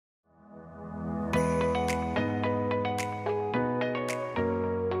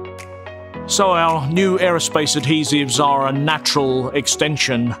So our new aerospace adhesives are a natural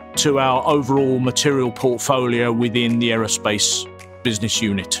extension to our overall material portfolio within the aerospace business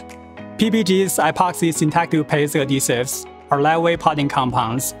unit. PPG's epoxy syntactic paste adhesives are lightweight potting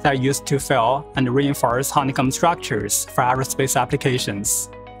compounds that are used to fill and reinforce honeycomb structures for aerospace applications.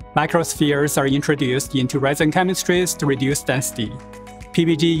 Microspheres are introduced into resin chemistries to reduce density.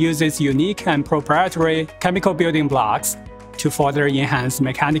 PPG uses unique and proprietary chemical building blocks to further enhance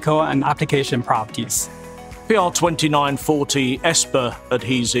mechanical and application properties. PR2940 ESPA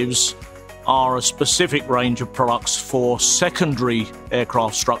adhesives are a specific range of products for secondary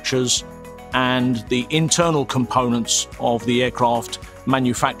aircraft structures and the internal components of the aircraft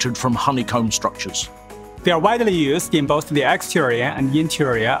manufactured from honeycomb structures. They are widely used in both the exterior and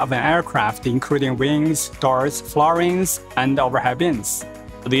interior of an aircraft, including wings, doors, floorings, and overhead bins.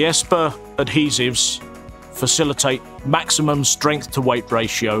 The ESPA adhesives facilitate maximum strength-to-weight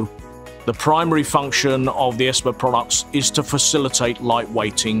ratio. The primary function of the ESPA products is to facilitate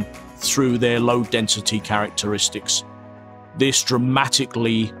lightweighting through their low-density characteristics. This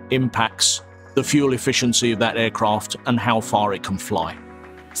dramatically impacts the fuel efficiency of that aircraft and how far it can fly.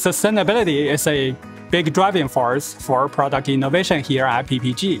 Sustainability is a big driving force for product innovation here at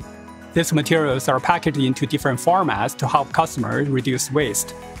PPG. These materials are packaged into different formats to help customers reduce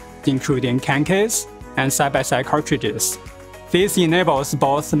waste, including can case and side-by-side cartridges. This enables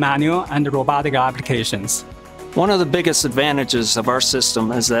both manual and robotic applications. One of the biggest advantages of our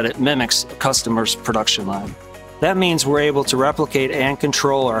system is that it mimics a customer's production line. That means we're able to replicate and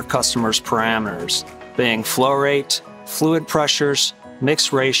control our customers' parameters, being flow rate, fluid pressures,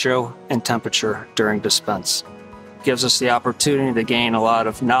 mix ratio, and temperature during dispense. It gives us the opportunity to gain a lot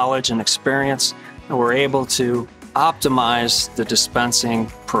of knowledge and experience, and we're able to optimize the dispensing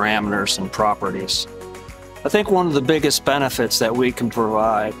parameters and properties. I think one of the biggest benefits that we can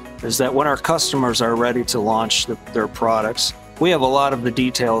provide is that when our customers are ready to launch their products, we have a lot of the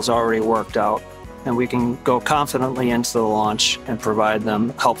details already worked out, and we can go confidently into the launch and provide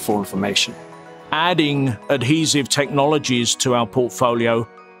them helpful information. Adding adhesive technologies to our portfolio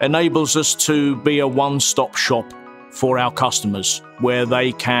enables us to be a one-stop shop for our customers, where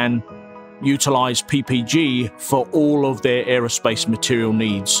they can utilize PPG for all of their aerospace material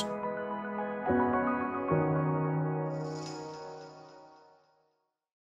needs.